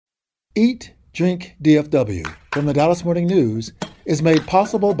Eat, Drink, DFW from the Dallas Morning News is made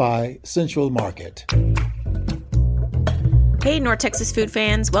possible by Central Market. Hey, North Texas food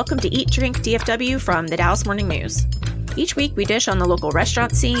fans. Welcome to Eat, Drink, DFW from the Dallas Morning News. Each week, we dish on the local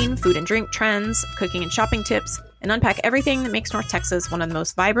restaurant scene, food and drink trends, cooking and shopping tips, and unpack everything that makes North Texas one of the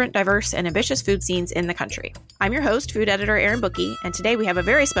most vibrant, diverse, and ambitious food scenes in the country. I'm your host, food editor Erin Bookey, and today we have a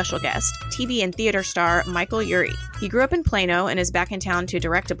very special guest, TV and theater star Michael Urie. He grew up in Plano and is back in town to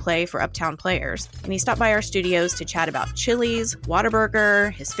direct a play for Uptown Players, and he stopped by our studios to chat about Chili's,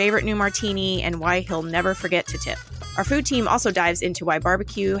 Whataburger, his favorite new martini, and why he'll never forget to tip. Our food team also dives into why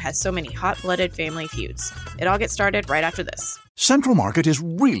barbecue has so many hot-blooded family feuds. It all gets started right after this. Central Market is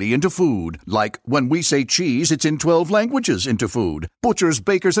really into food. Like, when we say cheese, it's in 12 languages into food. Butchers,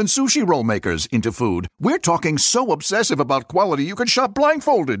 bakers, and sushi roll makers into food. We're talking so obsessive about quality you can shop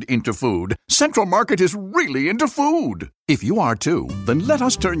blindfolded into food. Central Market is really into food. If you are too, then let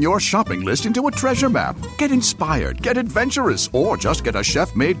us turn your shopping list into a treasure map. Get inspired, get adventurous, or just get a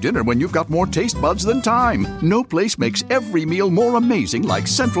chef-made dinner when you've got more taste buds than time. No place makes every meal more amazing like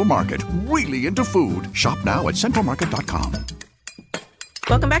Central Market. Really into food. Shop now at centralmarket.com.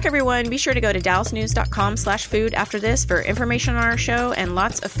 Welcome back, everyone. Be sure to go to dallasnews.com/food after this for information on our show and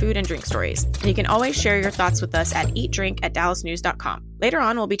lots of food and drink stories. And you can always share your thoughts with us at eatdrink@dallasnews.com. Later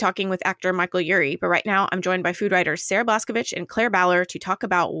on, we'll be talking with actor Michael Urie, but right now I'm joined by food writers Sarah Blaskovich and Claire Ballard to talk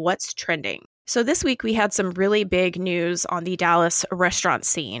about what's trending. So this week we had some really big news on the Dallas restaurant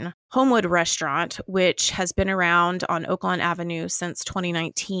scene. Homewood restaurant, which has been around on Oakland Avenue since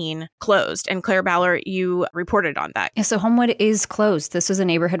 2019, closed. And Claire Ballard, you reported on that. Yeah, so Homewood is closed. This is a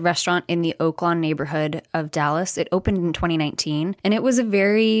neighborhood restaurant in the Oakland neighborhood of Dallas. It opened in 2019, and it was a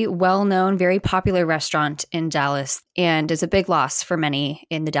very well-known, very popular restaurant in Dallas, and is a big loss for many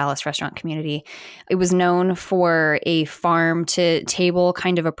in the Dallas restaurant community. It was known for a farm-to-table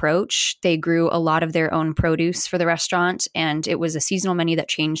kind of approach. They grew a lot of their own produce for the restaurant, and it was a seasonal menu that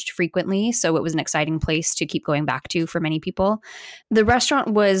changed frequently, so it was an exciting place to keep going back to for many people. The restaurant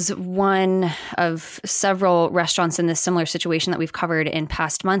was one of several restaurants in this similar situation that we've covered in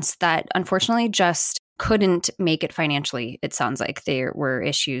past months that unfortunately just couldn't make it financially. It sounds like there were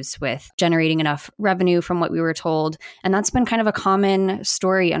issues with generating enough revenue from what we were told. And that's been kind of a common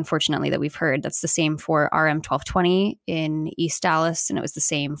story, unfortunately, that we've heard. That's the same for RM 1220 in East Dallas. And it was the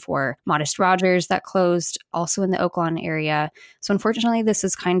same for Modest Rogers that closed also in the Oakland area. So unfortunately, this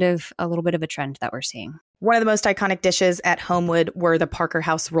is kind of a little bit of a trend that we're seeing. One of the most iconic dishes at Homewood were the Parker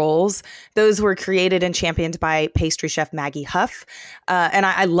House rolls. Those were created and championed by pastry chef Maggie Huff. And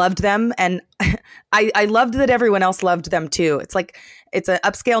I loved them. And I loved that everyone else loved them too. It's an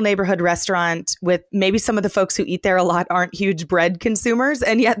upscale neighborhood restaurant with maybe some of the folks who eat there a lot aren't huge bread consumers.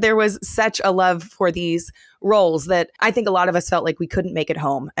 And yet there was such a love for these rolls that I think a lot of us felt like we couldn't make it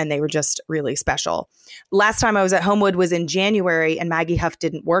home, and they were just really special. Last time I was at Homewood was in January, and Maggie Huff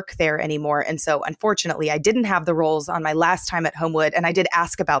didn't work there anymore. And so unfortunately, I didn't have the rolls on my last time at Homewood, and I did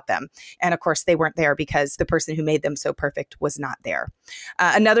ask about them. And of course, they weren't there because the person who made them so perfect was not there.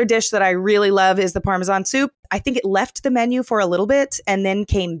 Another dish that I really love is the Parmesan soup. I think it left the menu for a little bit and then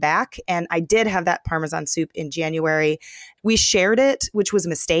came back. And I did have that Parmesan soup in January. We shared it, which was a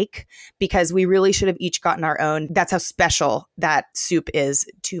mistake because we really should have each gotten our own. That's how special that soup is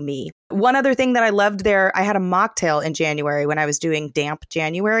to me. One other thing that I loved there, I had a mocktail in January when I was doing Damp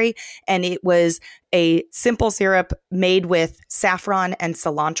January, and it was a simple syrup made with saffron and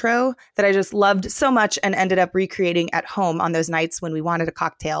cilantro that I just loved so much and ended up recreating at home on those nights when we wanted a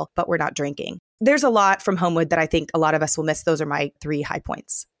cocktail, but we're not drinking. There's a lot from Homewood that I think a lot of us will miss. Those are my 3 high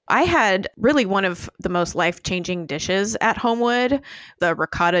points. I had really one of the most life-changing dishes at Homewood, the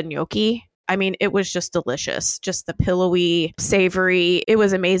ricotta gnocchi. I mean, it was just delicious, just the pillowy, savory. It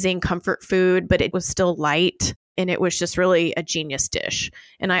was amazing comfort food, but it was still light. And it was just really a genius dish.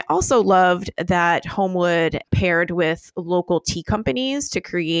 And I also loved that Homewood paired with local tea companies to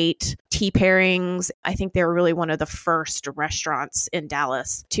create tea pairings. I think they were really one of the first restaurants in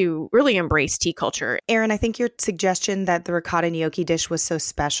Dallas to really embrace tea culture. Erin, I think your suggestion that the ricotta gnocchi dish was so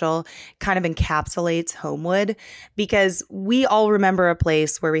special kind of encapsulates Homewood, because we all remember a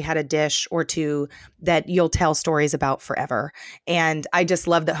place where we had a dish or two that you'll tell stories about forever. And I just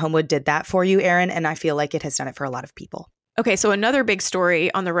love that Homewood did that for you, Erin. And I feel like it has done it for a lot of people. Okay, so another big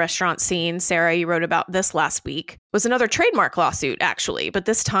story on the restaurant scene, Sarah, you wrote about this last week, was another trademark lawsuit, actually, but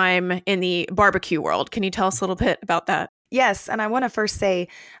this time in the barbecue world. Can you tell us a little bit about that? Yes. And I want to first say,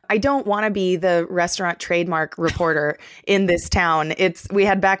 I don't want to be the restaurant trademark reporter in this town. We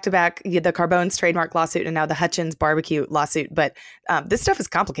had back-to-back the Carbone's trademark lawsuit and now the Hutchins barbecue lawsuit. But this stuff is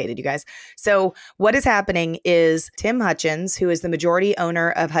complicated, you guys. So what is happening is Tim Hutchins, who is the majority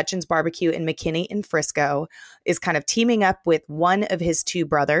owner of Hutchins Barbecue in McKinney and Frisco, is kind of teaming up with one of his two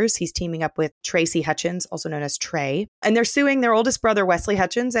brothers. He's teaming up with Tracy Hutchins, also known as Trey. And they're suing their oldest brother, Wesley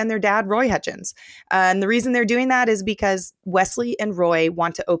Hutchins, and their dad, Roy Hutchins. And the reason they're doing that is because Wesley and Roy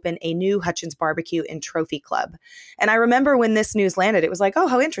want to open a new Hutchins barbecue in Trophy Club. And I remember when this news landed, it was like, oh,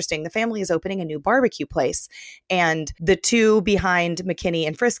 how interesting. The family is opening a new barbecue place. And the two behind McKinney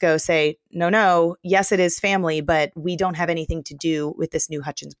and Frisco say, no, yes, it is family, but we don't have anything to do with this new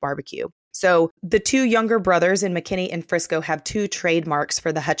Hutchins barbecue. So the two younger brothers in McKinney and Frisco have two trademarks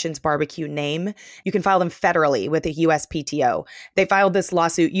for the Hutchins barbecue name. You can file them federally with the USPTO. They filed this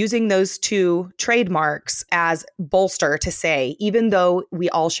lawsuit using those two trademarks as bolster to say, even though we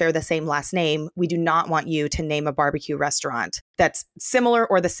all share the same last name, we do not want you to name a barbecue restaurant that's similar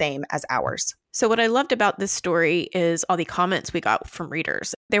or the same as ours. So what I loved about this story is all the comments we got from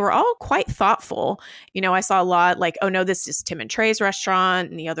readers. They were all quite thoughtful. I saw a lot like, oh, no, this is Tim and Trey's restaurant.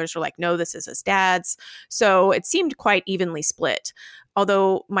 And the others were like, no, this is his dad's. So it seemed quite evenly split.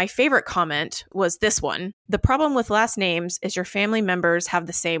 Although my favorite comment was this one. The problem with last names is your family members have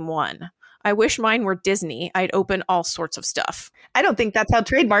the same one. I wish mine were Disney. I'd open all sorts of stuff. I don't think that's how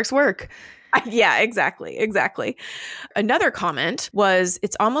trademarks work. Yeah, exactly. Another comment was,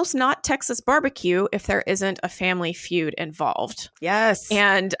 it's almost not Texas barbecue if there isn't a family feud involved. Yes.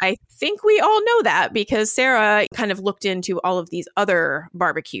 And I think we all know that because Sarah kind of looked into all of these other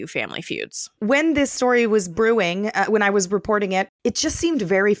barbecue family feuds. When this story was brewing, when I was reporting it, it just seemed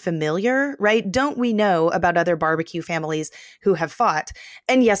very familiar, right? Don't we know about other barbecue families who have fought?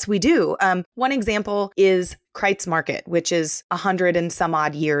 And yes, we do. One example is Kreitz Market, which is 100 and some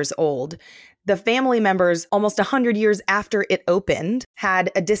odd years old. The family members, almost 100 years after it opened,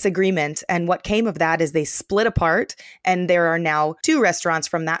 had a disagreement. And what came of that is they split apart. And there are now two restaurants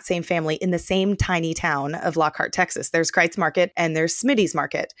from that same family in the same tiny town of Lockhart, Texas. There's Kreitz Market and there's Smitty's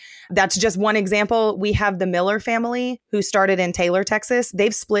Market. That's just one example. We have the Miller family who started in Taylor, Texas.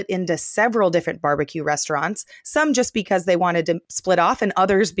 They've split into several different barbecue restaurants, some just because they wanted to split off and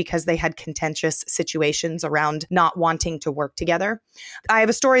others because they had contentious situations around not wanting to work together. I have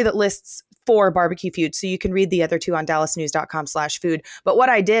a story that lists 4 barbecue feuds. So you can read the other 2 on dallasnews.com/food. But what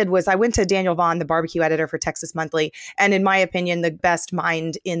I did was I went to Daniel Vaughn, the barbecue editor for Texas Monthly, and in my opinion, the best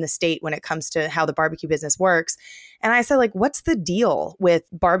mind in the state when it comes to how the barbecue business works. And I said, like, what's the deal with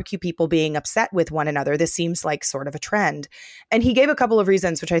barbecue people being upset with one another? This seems like sort of a trend. And he gave a couple of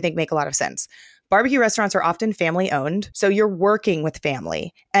reasons, which I think make a lot of sense. Barbecue restaurants are often family owned. So you're working with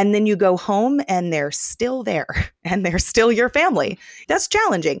family and then you go home and they're still there and they're still your family. That's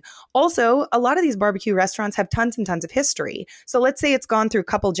challenging. Also, a lot of these barbecue restaurants have tons and tons of history. So let's say it's gone through a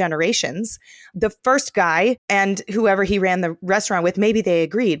couple generations. The first guy and whoever he ran the restaurant with, maybe they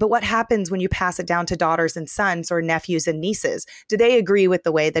agreed. But what happens when you pass it down to daughters and sons or nephews and nieces? Do they agree with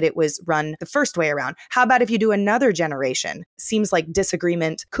the way that it was run the first way around? How about if you do another generation? Seems like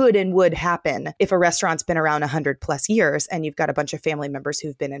disagreement could and would happen if a restaurant's been around 100 plus years and you've got a bunch of family members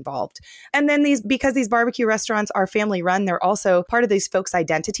who've been involved. And then because these barbecue restaurants are family run, they're also part of these folks'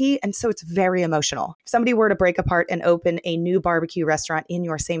 identity. And so it's very emotional. If somebody were to break apart and open a new barbecue restaurant in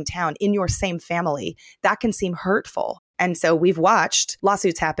your same town, in your same family, that can seem hurtful. And so we've watched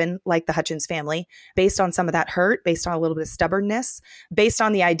lawsuits happen like the Hutchins family based on some of that hurt, based on a little bit of stubbornness, based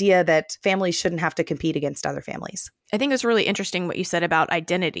on the idea that families shouldn't have to compete against other families. I think it's really interesting what you said about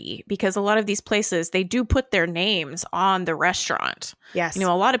identity, because a lot of these places, they do put their names on the restaurant. Yes. A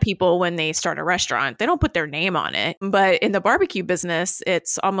lot of people, when they start a restaurant, they don't put their name on it. But in the barbecue business,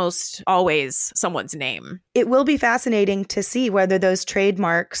 it's almost always someone's name. It will be fascinating to see whether those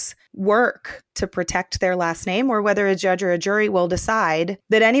trademarks work to protect their last name or whether a judge or a jury will decide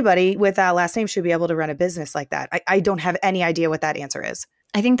that anybody with that last name should be able to run a business like that. I don't have any idea what that answer is.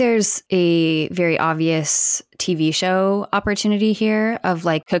 I think there's a very obvious TV show opportunity here of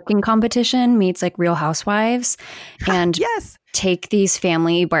like cooking competition meets like Real Housewives and yes. Take these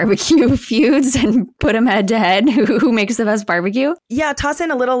family barbecue feuds and put them head to head. Who makes the best barbecue? Yeah, toss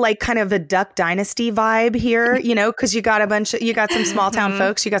in a little like kind of a Duck Dynasty vibe here, because you got some small town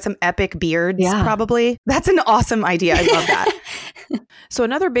folks, you got some epic beards probably. That's an awesome idea. I love that. So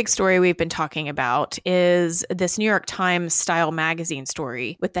another big story we've been talking about is this New York Times style magazine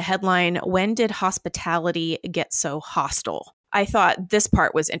story with the headline, "When Did Hospitality Get So Hostile?" I thought this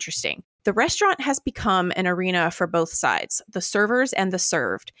part was interesting. The restaurant has become an arena for both sides, the servers and the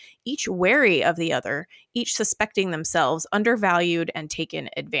served, each wary of the other, each suspecting themselves undervalued and taken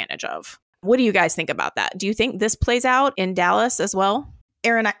advantage of. What do you guys think about that? Do you think this plays out in Dallas as well?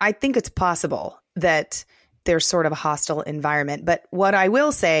 Erin, I think it's possible that there's sort of a hostile environment. But what I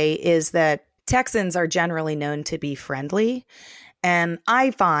will say is that Texans are generally known to be friendly. And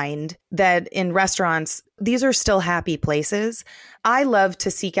I find that in restaurants, these are still happy places. I love to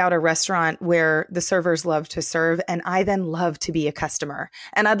seek out a restaurant where the servers love to serve, and I then love to be a customer.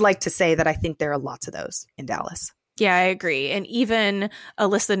 And I'd like to say that I think there are lots of those in Dallas. Yeah, I agree. And even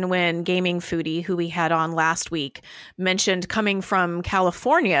Alyssa Nguyen, gaming foodie, who we had on last week, mentioned coming from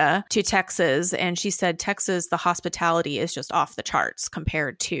California to Texas. And she said, Texas, the hospitality is just off the charts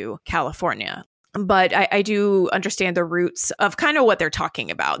compared to California. But I do understand the roots of kind of what they're talking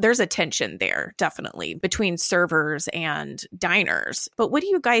about. There's a tension there, definitely, between servers and diners. But what do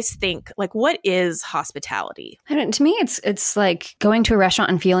you guys think? Like, what is hospitality? I don't, to me, it's like going to a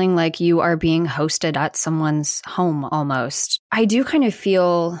restaurant and feeling like you are being hosted at someone's home almost. I do kind of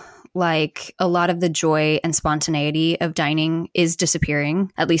feel like a lot of the joy and spontaneity of dining is disappearing,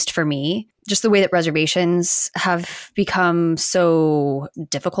 at least for me. Just the way that reservations have become so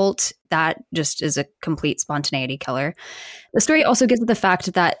difficult, that just is a complete spontaneity killer. The story also gets at the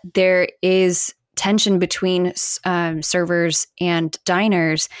fact that there is tension between servers and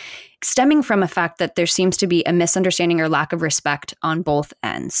diners, stemming from a fact that there seems to be a misunderstanding or lack of respect on both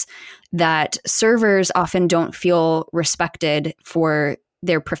ends, that servers often don't feel respected for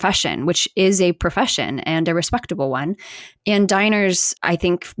their profession, which is a profession and a respectable one. And diners, I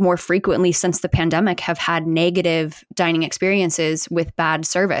think more frequently since the pandemic, have had negative dining experiences with bad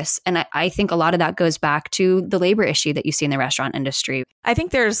service. And I think a lot of that goes back to the labor issue that you see in the restaurant industry. I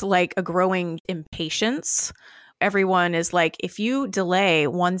think there's like a growing impatience. Everyone is like, if you delay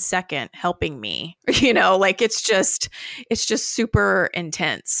 1 second helping me, like it's just super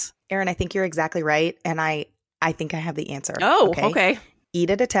intense. Erin, I think you're exactly right. And I think I have the answer. Oh, okay. Eat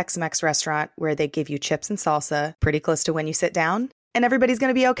at a Tex-Mex restaurant where they give you chips and salsa pretty close to when you sit down, and everybody's going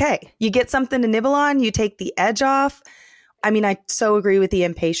to be okay. You get something to nibble on, you take the edge off. I mean, I so agree with the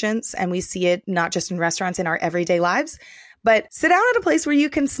impatience, and we see it not just in restaurants, in our everyday lives. But sit down at a place where you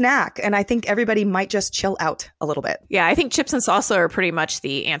can snack, and I think everybody might just chill out a little bit. Yeah, I think chips and salsa are pretty much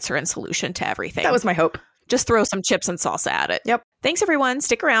the answer and solution to everything. That was my hope. Just throw some chips and salsa at it. Yep. Thanks, everyone.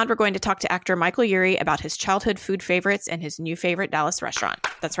 Stick around. We're going to talk to actor Michael Urie about his childhood food favorites and his new favorite Dallas restaurant.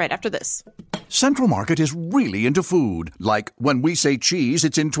 That's right after this. Central Market is really into food. Like when we say cheese,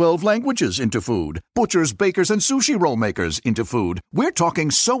 it's in 12 languages into food. Butchers, bakers, and sushi roll makers into food. We're talking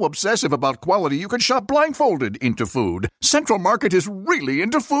so obsessive about quality you can shop blindfolded into food. Central Market is really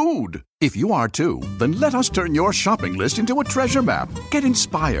into food. If you are too, then let us turn your shopping list into a treasure map. Get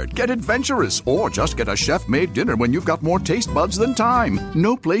inspired, get adventurous, or just get a chef-made dinner when you've got more taste buds than time.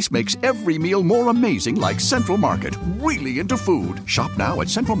 No place makes every meal more amazing like Central Market. Really into food. Shop now at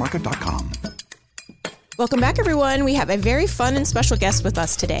centralmarket.com. Welcome back, everyone. We have a very fun and special guest with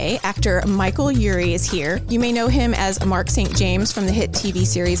us today. Actor Michael Urie is here. You may know him as Mark St. James from the hit TV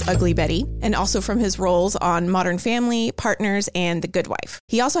series Ugly Betty, and also from his roles on Modern Family, Partners, and The Good Wife.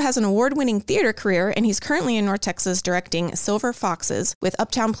 He also has an award-winning theater career, and he's currently in North Texas directing Silver Foxes with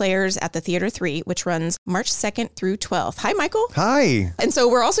Uptown Players at the Theater 3, which runs March 2nd through 12th. Hi, Michael. Hi. And so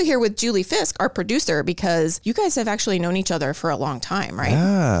we're also here with Julie Fisk, our producer, because you guys have actually known each other for a long time, right?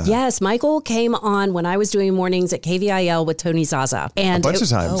 Yeah. Yes, Michael came on when I was doing mornings at KVIL with Tony Zaza. And a bunch of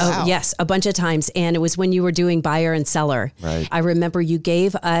times. Oh, wow. Yes, a bunch of times. And it was when you were doing Buyer and Seller. Right. I remember you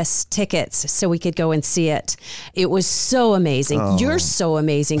gave us tickets so we could go and see it. It was so amazing. Oh. You're so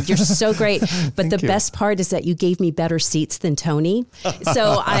amazing. You're so great. But the best part is that you gave me better seats than Tony.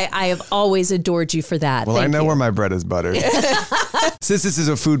 So I have always adored you for that. Well, Thank I know you. where my bread is buttered. Since this is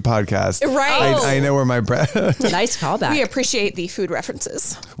a food podcast, Right. I know where my bread. Nice callback. We appreciate the food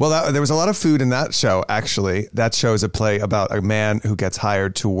references. Well, there was a lot of food in that show, actually. That show is a play about a man who gets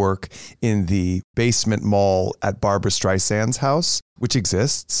hired to work in the basement mall at Barbara Streisand's house, which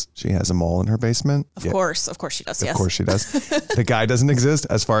exists. She has a mall in her basement. Of course she does. Yes. Of course she does. The guy doesn't exist,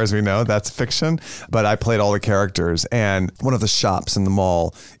 as far as we know. That's fiction. But I played all the characters. And one of the shops in the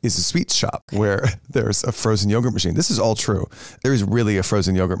mall is a sweets shop where there's a frozen yogurt machine. This is all true. There is really a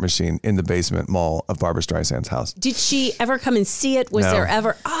frozen yogurt machine in the basement mall of Barbara Streisand's house. Did she ever come and see it? Was No. there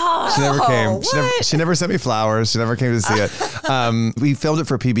ever? Oh, She never came. what? She never sent me flowers. She never came to see it. We filmed it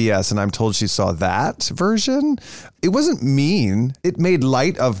for PBS, and I'm told she saw that version. It wasn't mean. It made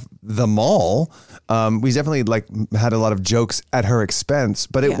light of the mall. We definitely like had a lot of jokes at her expense,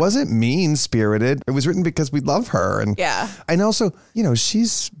 but it wasn't mean spirited. It was written because we love her. And also, you know,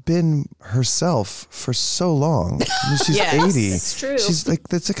 she's been herself for so long. I mean, she's 80. It's true. She's like,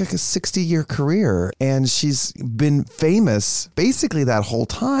 that's like a 60-year career. And she's been famous basically that whole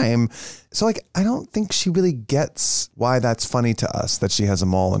time. So like, I don't think she really gets why that's funny to us that she has a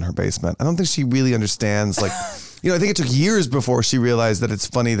mall in her basement. I don't think she really understands like, you know, I think it took years before she realized that it's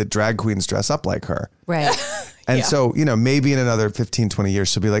funny that drag queens dress up like her. Right. And so, you know, maybe in another 15, 20 years,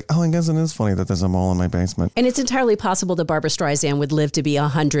 she'll be like, oh, I guess it is funny that there's a mall in my basement. And it's entirely possible that Barbra Streisand would live to be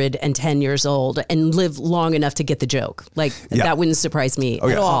 110 years old and live long enough to get the joke. Like, that wouldn't surprise me at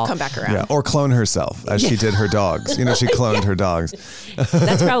It'll all. all come back around. Yeah, or clone herself as she did her dogs. You know, she cloned her dogs.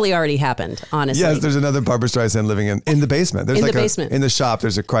 That's probably already happened, honestly. Yes, there's another Barbra Streisand living in the basement. There's In like the basement. In the shop,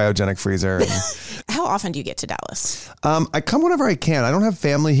 there's a cryogenic freezer. How often do you get to Dallas? I come whenever I can. I don't have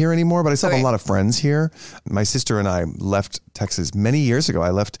family here anymore, but I still have a lot of friends here. My sister and I left Texas many years ago.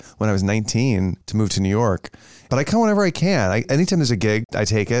 I left when I was 19 to move to New York, but I come whenever I can. Anytime there's a gig, I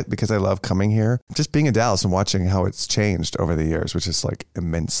take it because I love coming here. Just being in Dallas and watching how it's changed over the years, which is like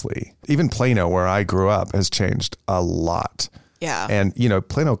immensely. Even Plano, where I grew up, has changed a lot. Yeah. And, you know,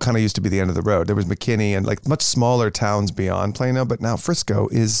 Plano kind of used to be the end of the road. There was McKinney and like much smaller towns beyond Plano, but now Frisco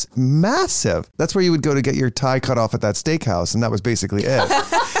is massive. That's where you would go to get your tie cut off at that steakhouse, and that was basically it.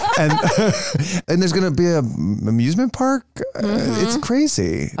 And there's going to be a amusement park. It's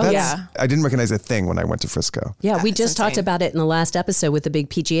crazy. I didn't recognize a thing when I went to Frisco. Yeah, we just talked about it in the last episode with the big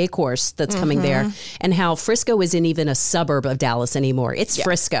PGA course that's coming there, and how Frisco isn't even a suburb of Dallas anymore. It's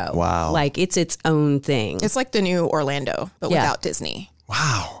Frisco. Wow. Like it's its own thing. It's like the new Orlando, but without Disney.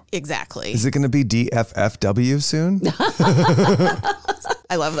 Wow. Exactly. Is it going to be DFFW soon?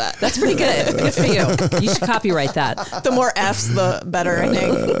 I love that. That's pretty good. Good for you. You should copyright that. The more F's, the better, I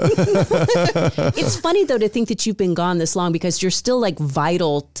think. It's funny, though, to think that you've been gone this long because you're still like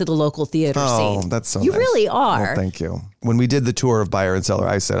vital to the local theater scene. Oh, that's so You nice. really are. Well, thank you. When we did the tour of Buyer and Seller,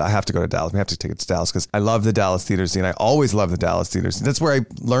 I said, I have to go to Dallas. We have to take it to Dallas because I love the Dallas theater scene. I always love the Dallas theater scene. That's where I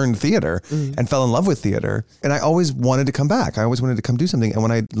learned theater and fell in love with theater. And I always wanted to come back. I always wanted to come do something. And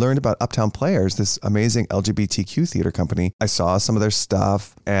when I learned about Uptown Players, this amazing LGBTQ theater company, I saw some of their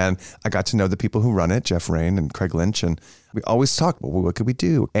stuff and I got to know the people who run it, Jeff Rain and Craig Lynch. And we always talked, well, what could we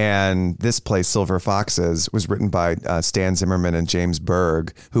do? And this play, Silver Foxes, was written by Stan Zimmerman and James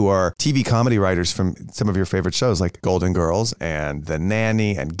Berg, who are TV comedy writers from some of your favorite shows like Golden Girls and The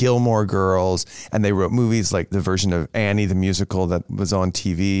Nanny and Gilmore Girls. And they wrote movies like the version of Annie, the musical that was on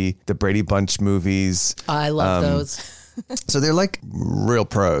TV, the Brady Bunch movies. I love those. So they're like real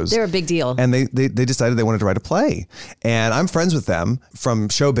pros. They're a big deal. And they decided they wanted to write a play. And I'm friends with them from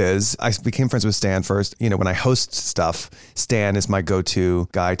showbiz. I became friends with Stan first. You know, when I host stuff, Stan is my go-to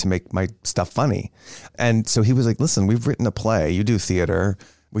guy to make my stuff funny. And so he was like, listen, we've written a play. You do theater.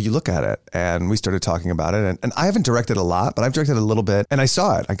 Will you look at it? And we started talking about it. And I haven't directed a lot, but I've directed a little bit. And I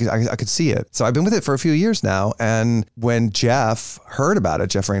saw it. I could see it. So I've been with it for a few years now. And when Jeff heard about it,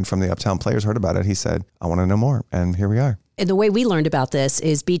 Jeff Rain from the Uptown Players heard about it, he said, I want to know more. And here we are. And the way we learned about this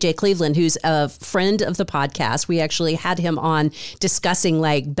is BJ Cleveland, who's a friend of the podcast. We actually had him on discussing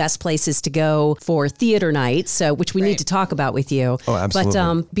like best places to go for theater nights, so which we need to talk about with you. Oh, absolutely.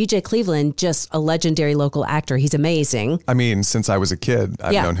 But BJ Cleveland, just a legendary local actor. He's amazing. I mean, since I was a kid,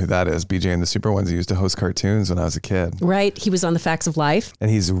 I've known who that is. BJ and the Super Ones. He used to host cartoons when I was a kid. Right. He was on The Facts of Life. And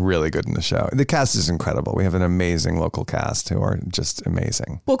he's really good in the show. The cast is incredible. We have an amazing local cast who are just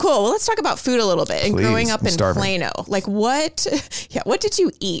amazing. Well, cool. Well, let's talk about food a little bit. And Please, growing up I'm in starving. Plano, like what did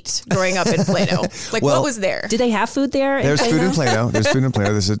you eat growing up in Plano? Like what was there? Did they have food there? There's food in Plano. There's food in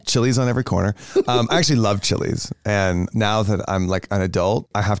Plano. There's a Chili's on every corner. I actually love Chili's. And now that I'm like an adult,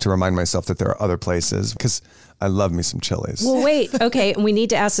 I have to remind myself that there are other places because I love me some Chili's. Well, wait. Okay. And we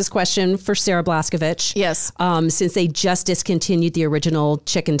need to ask this question for Sarah Blaskovich. Yes. Since they just discontinued the original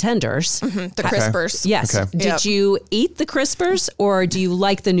chicken tenders. The Crispers. Yes. Okay. Did you eat the Crispers or do you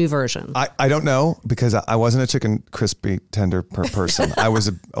like the new version? I don't know because I wasn't a chicken crispy tender person. I was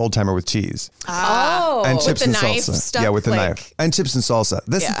an old timer with cheese. And chips with the and knife salsa. stuck, Yeah, with the like- knife. And chips and salsa.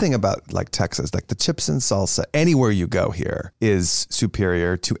 That's the thing about like Texas, like the chips and salsa, anywhere you go here is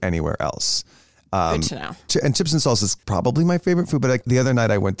superior to anywhere else. Good to know. And chips and salsa is probably my favorite food. But like the other night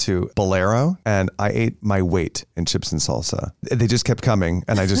I went to Bolero and I ate my weight in chips and salsa. They just kept coming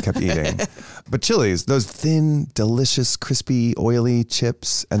and I just kept eating. But Chili's, those thin, delicious, crispy, oily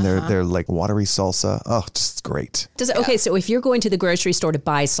chips and they're like watery salsa. Oh, just great. Okay, so if you're going to the grocery store to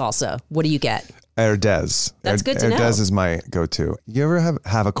buy salsa, what do you get? Herdez. That's good to know. Herdez is my go-to. You ever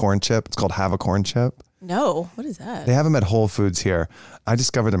have a corn chip? It's called have a corn chip. No. What is that? They have them at Whole Foods here. I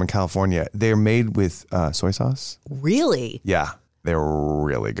discovered them in California. They're made with soy sauce. Really? Yeah. They're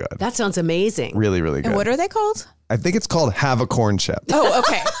really good. That sounds amazing. Really, really good. And what are they called? I think it's called Have a Corn Chip. Oh,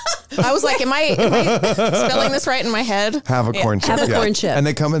 okay. I was like, am I spelling this right in my head? Have a corn chip. Have a corn chip. And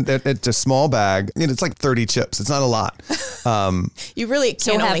they come in, it's a small bag. It's like 30 chips. It's not a lot. You really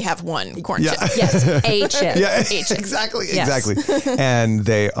can only have one corn chip. Yes, a chip. Yeah, A chip. exactly. Yes. Exactly. And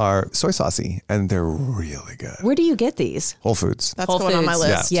they are soy saucy and they're really good. Where do you get these? Whole Foods. That's Whole going on my Foods.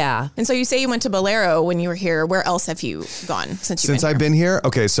 list. Yeah. And so you say you went to Bolero when you were here. Where else have you gone since I've been here?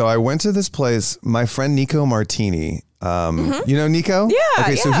 Okay, so I went to this place. My friend Nico Martini. You know Nico? Yeah.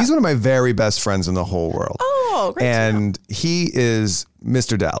 Okay, so he's one of my very best friends in the whole world. Oh, great. And he is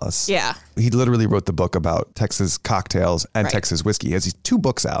Mr. Dallas. Yeah. He literally wrote the book about Texas cocktails and Right. Texas whiskey. He has these 2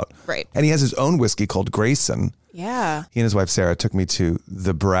 books out. Right. And he has his own whiskey called Grayson. Yeah. He and his wife Sarah took me to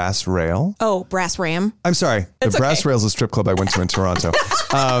the Brass Rail. Oh, Brass Ram. I'm sorry. The Brass Rail is a strip club I went to in Toronto.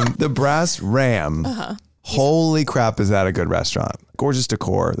 The Brass Ram. Holy crap, is that a good restaurant? Gorgeous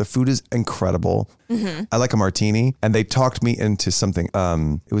decor. The food is incredible. I like a martini. And they talked me into something.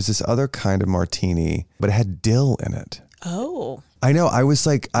 It was this other kind of martini, but it had dill in it. Oh. I know. I was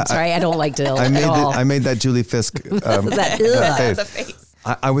like, Sorry, I don't like dill I at all. made that Julie Fisk That face. The face.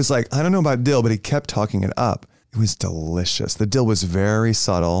 I was like, I don't know about dill, but he kept talking it up. It was delicious. The dill was very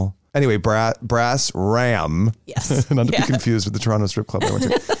subtle. Anyway, Brass Ram, Yes. not to be confused with the Toronto strip club I went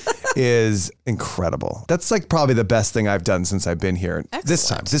to, is incredible. That's like probably the best thing I've done since I've been here. This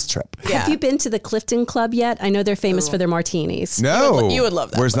trip. Yeah. Have you been to the Clifton Club yet? I know they're famous for their martinis. No. You would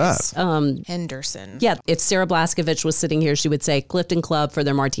love that Where's place. that? Henderson. Yeah, if Sarah Blaskovich was sitting here, she would say Clifton Club for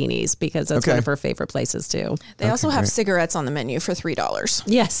their martinis because that's Okay. one of her favorite places too. They also have cigarettes on the menu for $3.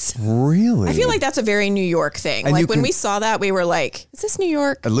 Yes. Really? I feel like that's a very New York thing. And like you when can- we saw that, we were like, is this New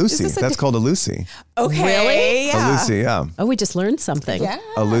York? A Lucy. Is this That's called a Lucy. Okay. Really? Yeah. A Lucy, yeah. Oh, we just learned something. Yeah.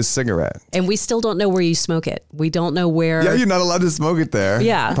 A loose cigarette. And we still don't know where you smoke it. We don't know where. Yeah, you're not allowed to smoke it there.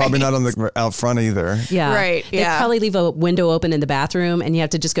 Yeah. Probably not on the out front either. Yeah. Right, yeah. They probably leave a window open in the bathroom and you have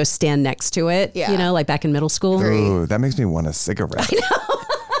to just go stand next to it. Yeah. You know, like back in middle school. Ooh, that makes me want a cigarette.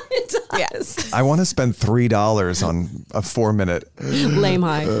 Yes. I want to spend $3 on a 4-minute. Lame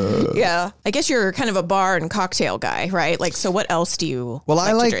high. Yeah. I guess you're kind of a bar and cocktail guy, right? Like, so what else do you Well,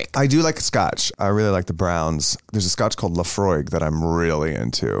 to drink? I do like scotch. I really like the browns. There's a scotch called Lafroig that I'm really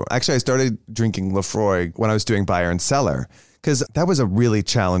into. Actually, I started drinking Lafroig when I was doing buyer and seller because that was a really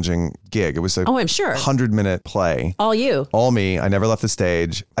challenging gig. It was a Oh, I'm sure. 100-minute play. All you. All me. I never left the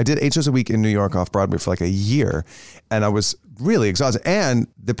stage. I did 8 shows a week in New York off Broadway for like a year. And I was really exhausted. And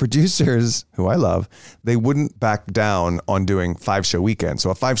the producers, who I love, they wouldn't back down on doing 5-show weekends. So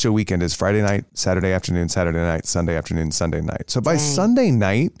a 5-show weekend is Friday night, Saturday afternoon, Saturday night, Sunday afternoon, Sunday night. So by Sunday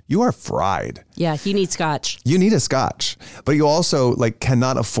night, you are fried. Yeah, you need scotch. You need a scotch, but you also like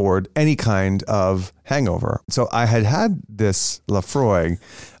cannot afford any kind of hangover. So I had this Lafroig,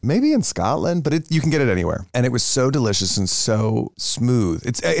 maybe in Scotland, but you can get it anywhere. And it was so delicious and so smooth.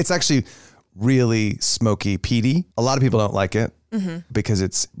 It's actually really smoky, peaty. A lot of people don't like it because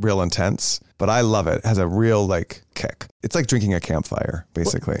it's real intense, but I love it. It has a real like kick. It's like drinking a campfire,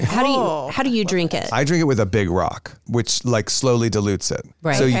 basically. How do you drink it? I drink it with a big rock, which like slowly dilutes it.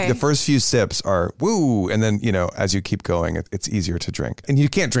 Right. So Okay. the first few sips are woo, and then as you keep going, it's easier to drink, and you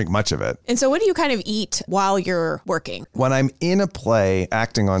can't drink much of it. And so what do you kind of eat while you're working? When I'm in a play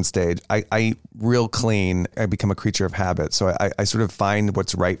acting on stage, I eat real clean. I become a creature of habit. So I sort of find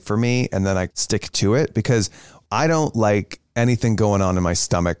what's right for me, and then I stick to it because I don't like anything going on in my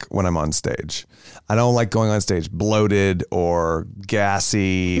stomach when I'm on stage. I don't like going on stage bloated or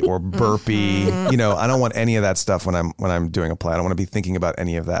gassy or burpy. I don't want any of that stuff when I'm doing a play. I don't want to be thinking about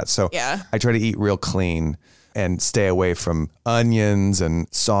any of that. So Yeah. I try to eat real clean and stay away from onions and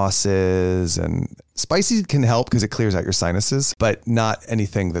sauces, and spicy can help because it clears out your sinuses, but not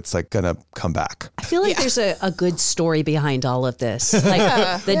anything that's like gonna come back. I feel like there's a good story behind all of this.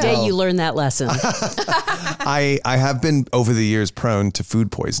 Like the day you learn that lesson. I have been over the years prone to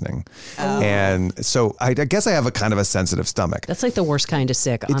food poisoning. And so I guess I have a kind of a sensitive stomach. That's like the worst kind of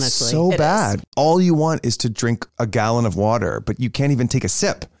sick, It's honestly. so bad. All you want is to drink a gallon of water, but you can't even take a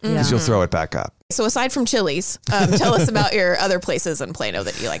sip because you'll throw it back up. So aside from Chili's, tell us about your other places in Plano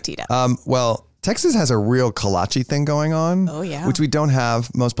that you like to eat at. Well, Texas has a real kolache thing going on. Oh, yeah. Which we don't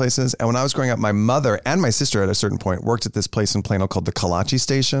have most places. And when I was growing up, my mother and my sister at a certain point worked at this place in Plano called the Kolache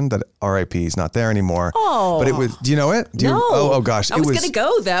Station that RIP is not there anymore. Oh. But it was, do you know it? No. Oh gosh. I was going to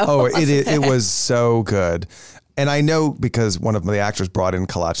go though. Oh, it was so good. And I know because one of the actors brought in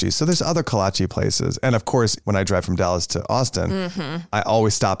kolaches. So there's other kolache places. And of course, when I drive from Dallas to Austin, I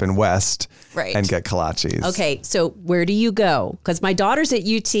always stop in West and get kolaches. Okay, so where do you go? Because my daughter's at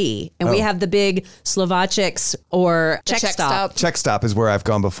UT, and we have the big Slovačiks or Czech Stop. Czech Stop is where I've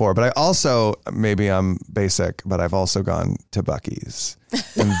gone before. But I also, maybe I'm basic, but I've also gone to Buc-ee's.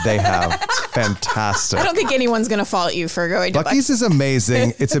 And they have fantastic. I don't think anyone's going to fault you for going to Buc-ee's is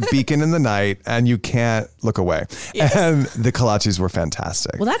amazing. It's a beacon in the night, and you can't look away. Yes. And the kolaches were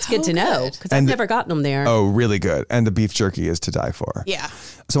fantastic. Well, that's good to know, because I've never gotten them there. Oh, really good. And the beef jerky is to die for. Yeah.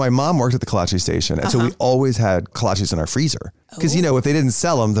 So my mom worked at the kolache station, and so we always had kolaches in our freezer. Because, you know, if they didn't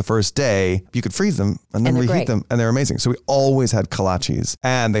sell them the first day, you could freeze them and then reheat them, and they're amazing. So we always had kolaches,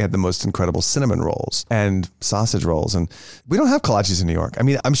 and they had the most incredible cinnamon rolls and sausage rolls. And we don't have kolaches in New York. I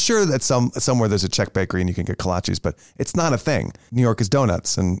mean, I'm sure that somewhere there's a Czech bakery and you can get kolaches, but it's not a thing. New York is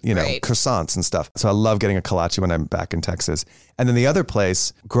donuts and, you know, croissants and stuff. So I love getting a kolache when I'm back in Texas. And then the other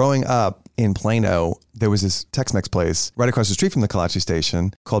place, growing up in Plano, there was this Tex-Mex place right across the street from the kolache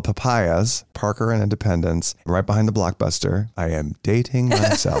station called Papayas, Parker and Independence, right behind the Blockbuster. I am dating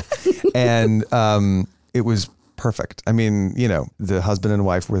myself. And it was perfect. I mean, you know, the husband and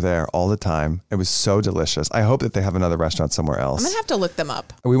wife were there all the time. It was so delicious. I hope that they have another restaurant somewhere else. I'm going to have to look them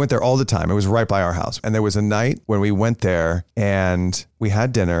up. We went there all the time. It was right by our house. And there was a night when we went there and we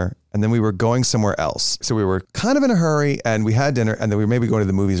had dinner, and then we were going somewhere else. So we were kind of in a hurry, and we had dinner, and then we were maybe going to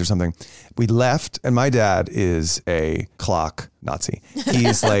the movies or something. We left, and my dad is a clock Nazi.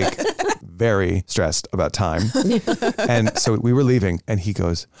 He's like very stressed about time. And so we were leaving, and he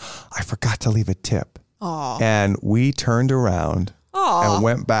goes, I forgot to leave a tip. Aww. And we turned around and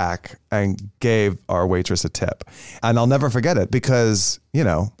went back and gave our waitress a tip. And I'll never forget it because, you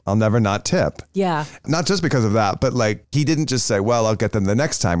know, I'll never not tip. Yeah. Not just because of that, but like he didn't just say, well, I'll get them the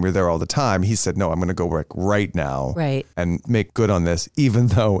next time. We're there all the time. He said, no, I'm going to go work right now and make good on this, even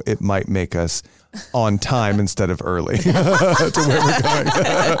though it might make us on time instead of early to where we're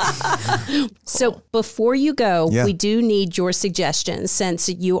going. So before you go, we do need your suggestions since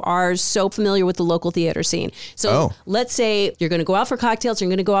you are so familiar with the local theater scene. So let's say you're going to go out for cocktails, you're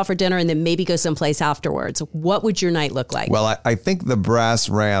going to go out for dinner, and then maybe go someplace afterwards. What would your night look like? Well, I think the Brass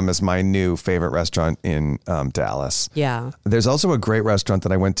Ram is my new favorite restaurant in Dallas. Yeah. There's also a great restaurant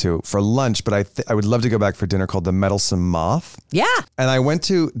that I went to for lunch, but I would love to go back for dinner called the Meddlesome Moth. Yeah. And I went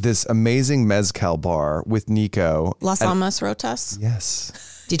to this amazing mezcal bar with Nico. Las Almas Rotas? Yes.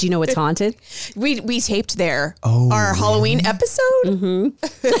 Did you know it's haunted? We taped there our Halloween episode.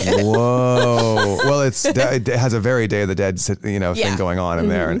 Mm-hmm. Whoa. Well, it has a very Day of the Dead, thing going on in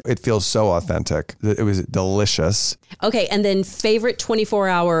there. And it feels so authentic. It was delicious. Okay. And then favorite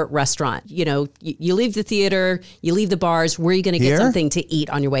 24-hour restaurant. You know, you leave the theater, you leave the bars. Where are you going to get something to eat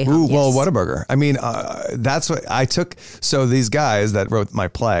on your way home? Well, Whataburger. I mean, that's what I took. So these guys that wrote my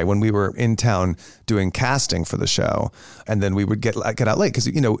play, when we were in town doing casting for the show, and then we would get out late because,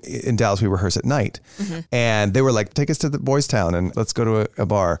 in Dallas we rehearse at night, and they were like, take us to the Boys Town and let's go to a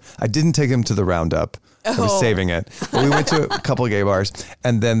bar. I didn't take them to the Roundup. I was saving it. But we went to a couple of gay bars,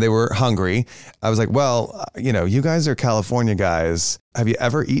 and then they were hungry. I was like, well, you guys are California guys. Have you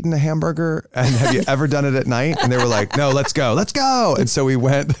ever eaten a hamburger? And have you ever done it at night? And they were like, no, let's go. And so we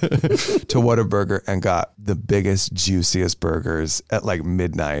went to Whataburger and got the biggest, juiciest burgers at like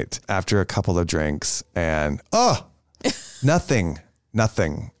midnight after a couple of drinks. And nothing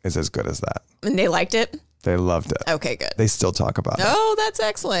is as good as that. And they liked it? They loved it. Okay, good. They still talk about it. Oh, that's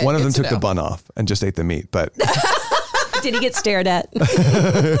excellent. One of them took the bun off and just ate the meat, but... Did he get stared at?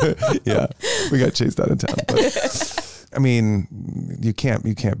 Yeah, we got chased out of town. But, I mean, you can't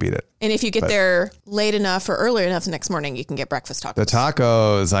beat it. And if you get there late enough or early enough the next morning, you can get breakfast tacos. The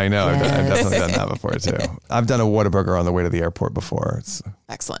tacos, I know. Yes. I've definitely done that before too. I've done a Whataburger on the way to the airport before. It's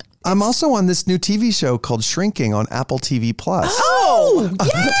excellent. I'm also on this new TV show called Shrinking on Apple TV Plus. Oh, yeah.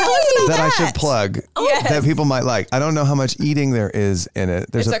 Tell us about that I should plug. Yes. That people might like. I don't know how much eating there is in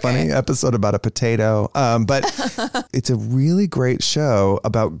it. There's a funny episode about a potato, but it's a really great show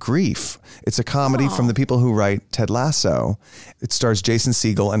about grief. It's a comedy from the people who write Ted Lasso. It stars Jason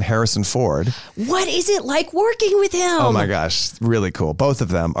Segel and Harrison Ford. What is it like working with him? Oh my gosh, really cool. Both of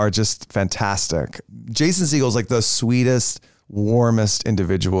them are just fantastic. Jason Segel's like the sweetest, warmest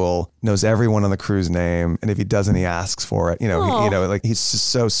individual, knows everyone on the crew's name, and if he doesn't, he asks for it. He's just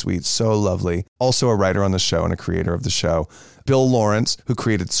so sweet, so lovely. Also a writer on the show and a creator of the show. Bill Lawrence, who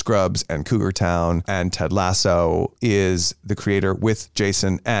created Scrubs and Cougar Town and Ted Lasso, is the creator with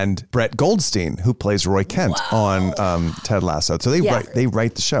Jason and Brett Goldstein, who plays Roy Kent on Ted Lasso. So they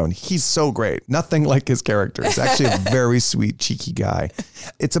write the show, and he's so great. Nothing like his character. He's actually a very sweet, cheeky guy.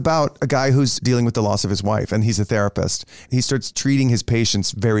 It's about a guy who's dealing with the loss of his wife, and he's a therapist. He starts treating his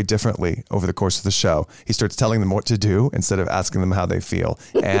patients very differently over the course of the show. He starts telling them what to do instead of asking them how they feel.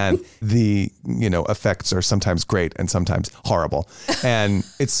 And the, effects are sometimes great and sometimes horrible. And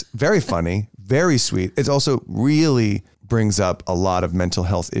it's very funny, very sweet. It's also really brings up a lot of mental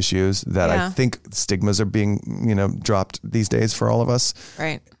health issues that I think stigmas are being, dropped these days for all of us.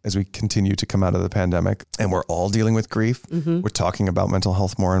 Right. As we continue to come out of the pandemic, and we're all dealing with grief. We're talking about mental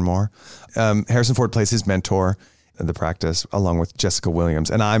health more and more. Harrison Ford plays his mentor in the practice, along with Jessica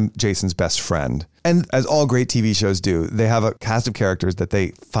Williams, and I'm Jason's best friend. And as all great TV shows do, they have a cast of characters that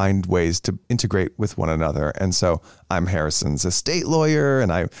they find ways to integrate with one another. And so I'm Harrison's estate lawyer,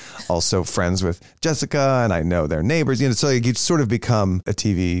 and I'm also friends with Jessica, and I know their neighbors. So you sort of become a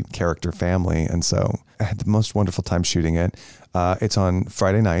TV character family. And so I had the most wonderful time shooting it. It's on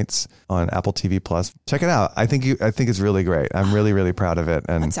Friday nights on Apple TV Plus. Check it out. I think it's really great. I'm really, really proud of it.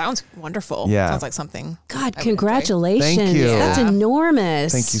 And that sounds wonderful. Yeah. Sounds like something. God, congratulations. Thank you. That's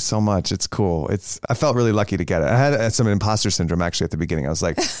enormous. Thank you so much. It's cool. I felt really lucky to get it. I had some imposter syndrome actually at the beginning. I was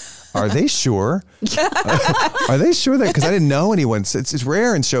like, are they sure? Are they sure that? Because I didn't know anyone. It's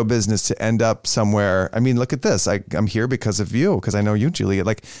rare in show business to end up somewhere. I mean, look at this. I'm here because of you, because I know you, Julia.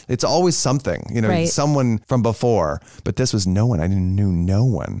 Like, it's always something, right. Someone from before. But this was no one. I knew no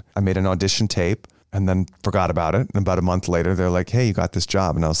one. I made an audition tape and then forgot about it. And about a month later, they're like, hey, you got this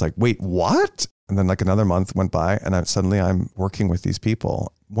job. And I was like, wait, what? And then like another month went by, and suddenly I'm working with these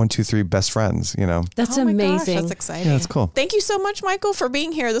people. 1, 2, 3 best friends, That's oh my amazing. Gosh, that's exciting. Yeah, that's cool. Thank you so much, Michael, for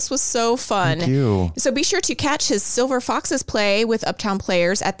being here. This was so fun. Thank you. So be sure to catch his Silver Foxes play with Uptown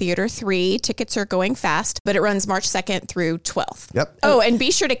Players at Theater 3. Tickets are going fast, but it runs March 2nd through 12th. Yep. Oh, and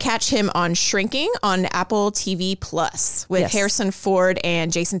be sure to catch him on Shrinking on Apple TV Plus with Harrison Ford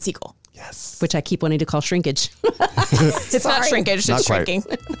and Jason Segel. Yes. Which I keep wanting to call shrinkage. It's not shrinkage, Not it's quite. shrinking.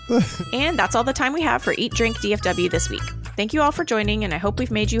 And that's all the time we have for Eat, Drink, DFW this week. Thank you all for joining, and I hope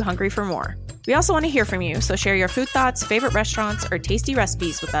we've made you hungry for more. We also want to hear from you, so share your food thoughts, favorite restaurants, or tasty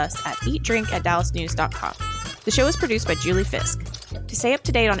recipes with us at eatdrink@dallasnews.com. The show is produced by Julie Fisk. To stay up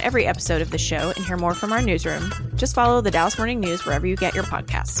to date on every episode of the show and hear more from our newsroom, just follow the Dallas Morning News wherever you get your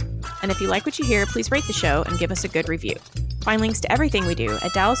podcasts. And if you like what you hear, please rate the show and give us a good review. Find links to everything we do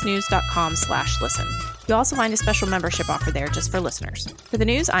at dallasnews.com/listen. You'll also find a special membership offer there just for listeners. For the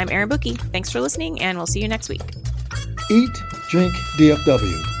news, I'm Erin Bookey. Thanks for listening, and we'll see you next week. Eat, Drink,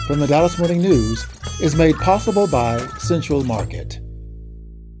 DFW from the Dallas Morning News is made possible by Central Market.